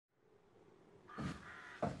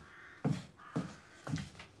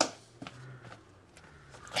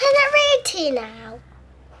Daddy now.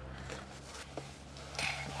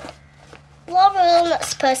 Laurel, not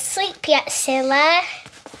supposed to sleep yet, silly.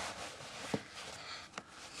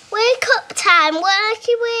 Wake up time,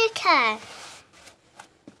 wakey wakey.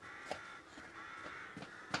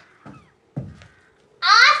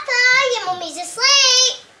 Arthur, your mummy's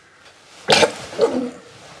asleep.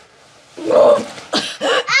 Arthur,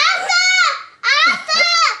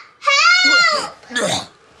 help!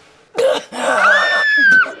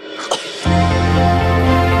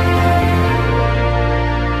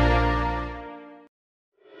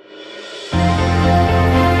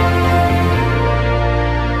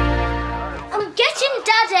 I'm getting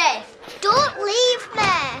Daddy. Don't leave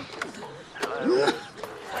me.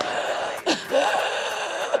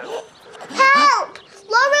 Help!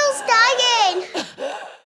 Laurel's dying.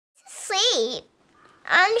 Sleep.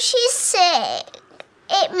 And she's sick.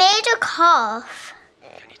 It made her cough.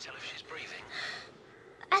 Can you tell if she's breathing?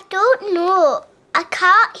 I don't know. I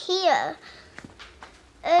can't hear.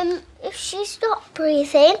 If she's not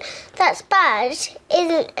breathing, that's bad, isn't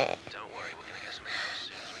it? Don't worry, we're going to get some help as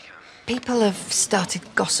soon as we can. People have started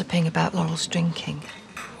gossiping about Laurel's drinking.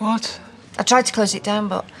 What? I tried to close it down,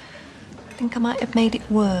 but I think I might have made it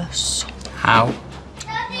worse. How?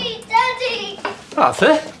 Daddy!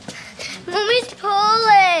 Arthur? Mummy's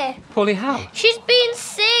poorly. Polly, how? She's been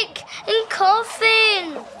sick and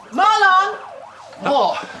coughing. Marlon!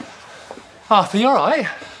 What? Arthur, you all right?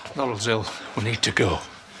 Laurel's ill. We need to go.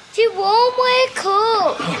 She won't wake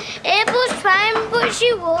up. Abel's trying, but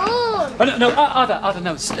she won't. Oh, no, Arthur,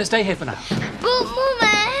 no. Stay here for now. But,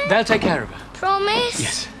 Mummy... They'll take care of her. Promise?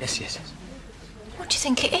 Yes. What do you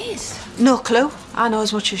think it is? No clue. I know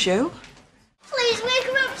as much as you. Please wake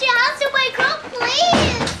her up. She has to wake her up,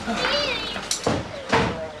 please.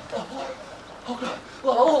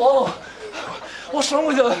 Oh, what's wrong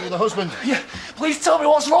with her? You're the husband. Yeah, please tell me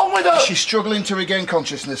what's wrong with her. She's struggling to regain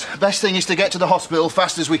consciousness. Best thing is to get to the hospital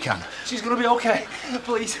fast as we can. She's going to be okay.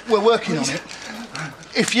 Please. We're working on it.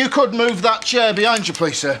 If you could move that chair behind you,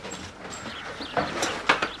 please, sir.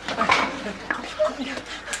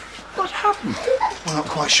 What happened? We're not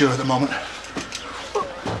quite sure at the moment.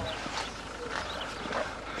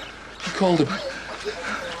 You called him.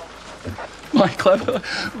 My clever,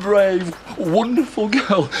 brave, wonderful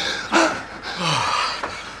girl.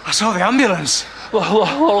 I saw the ambulance.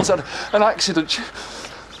 Laurel's had an accident.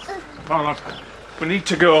 Marlon, we need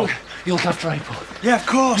to go. You'll look after April. Yeah, of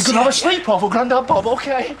course. You can have a sleep off with Grandad Bob,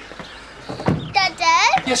 okay?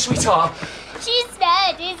 Daddy? Yes, sweetheart. She's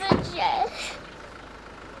dead, isn't she?